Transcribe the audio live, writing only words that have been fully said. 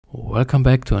Welcome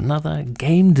back to another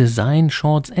game design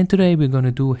shorts, and today we're going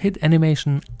to do hit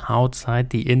animation outside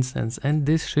the instance, and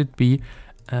this should be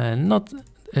not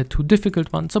a too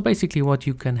difficult one. So basically what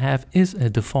you can have is a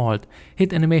default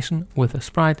hit animation with a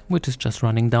sprite which is just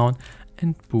running down,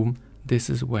 and boom, this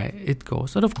is where it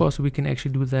goes. And of course we can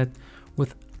actually do that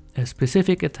with a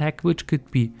specific attack which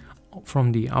could be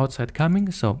from the outside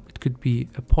coming, so it could be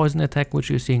a poison attack which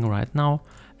you're seeing right now,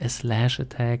 a slash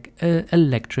attack, a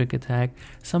electric attack,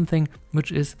 something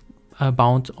which is a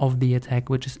bounce of the attack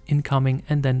which is incoming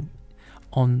and then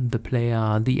on the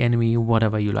player, the enemy,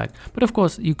 whatever you like. But of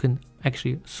course you can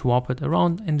actually swap it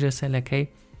around and just say like, hey,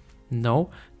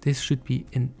 no, this should be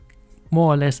in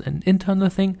more or less an internal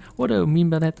thing. What do I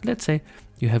mean by that? Let's say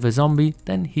you have a zombie,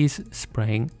 then he's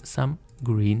spraying some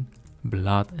green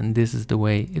blood, and this is the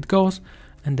way it goes.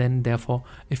 And then therefore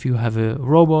if you have a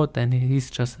robot, then he's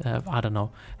just I don't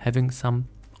know, having some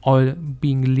oil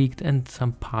being leaked and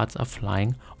some parts are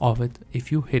flying off it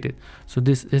if you hit it. So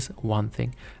this is one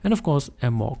thing. And of course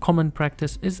a more common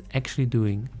practice is actually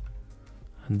doing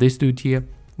this dude here,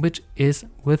 which is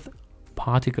with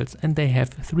particles, and they have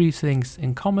three things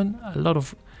in common. A lot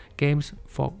of games,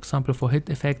 for example for hit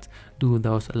effects, do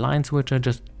those lines which are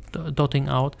just dotting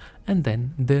out and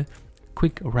then the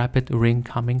quick rapid ring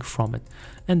coming from it,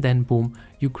 and then boom,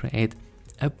 you create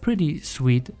a pretty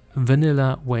sweet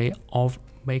vanilla way of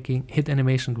making hit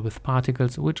animations with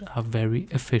particles which are very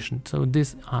efficient. So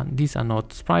these are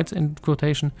not sprites in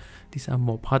quotation, these are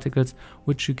more particles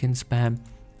which you can spam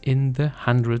in the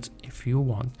hundreds if you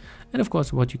want. And of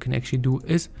course what you can actually do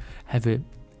is have a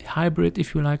hybrid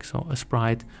if you like, so a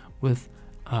sprite with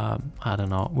I don't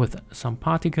know, with some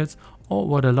particles, or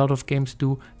what a lot of games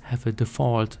do, have a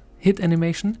default hit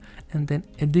animation and then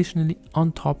additionally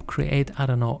on top create, I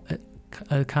don't know,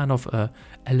 a kind of a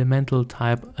elemental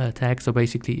type attack. So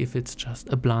basically if it's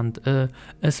just a blunt, a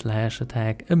slash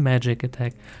attack, a magic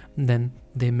attack, then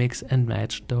they mix and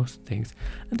match those things.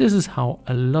 And this is how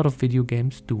a lot of video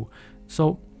games do.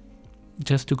 So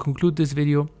just to conclude this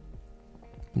video,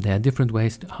 there are different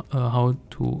ways to, how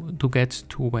to get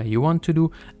to where you want to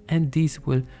do, and these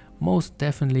will most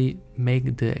definitely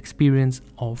make the experience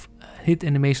of hit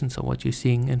animation, so what you're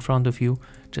seeing in front of you,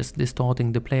 just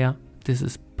distorting the player. This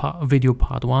is video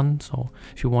part 1, so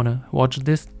if you want to watch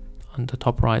this on the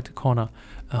top right corner,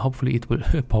 hopefully it will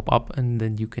pop up and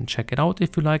then you can check it out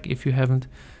if you like, if you haven't.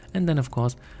 And then of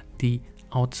course the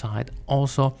outside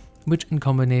also, which in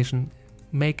combination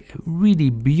make a really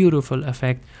beautiful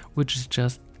effect, which is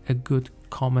just a good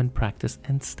common practice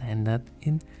and standard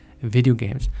in video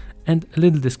games. And a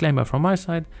little disclaimer from my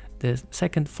side, the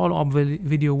second follow-up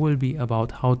video will be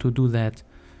about how to do that.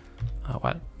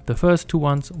 Well, the first two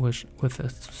ones with a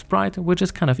sprite, which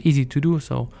is kind of easy to do,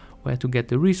 so where to get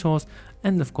the resource,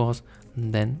 and of course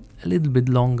then a little bit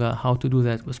longer how to do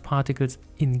that with particles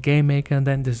in Game Maker. And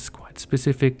then this is quite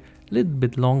specific, a little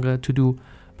bit longer to do,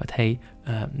 but hey,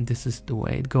 this is the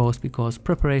way it goes, because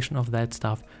preparation of that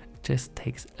stuff just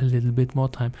takes a little bit more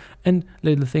time. And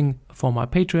little thing for my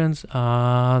patrons,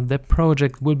 the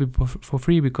project will be for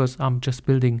free, because I'm just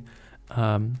building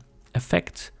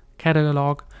effect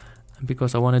catalog,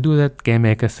 because I want to do that. Game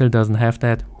Maker still doesn't have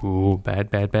that. Ooh, bad.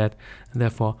 And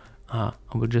therefore I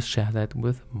will just share that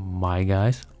with my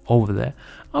guys over there.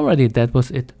 Alrighty, that was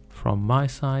it from my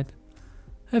side.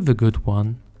 Have a good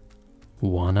one.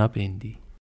 One up indie.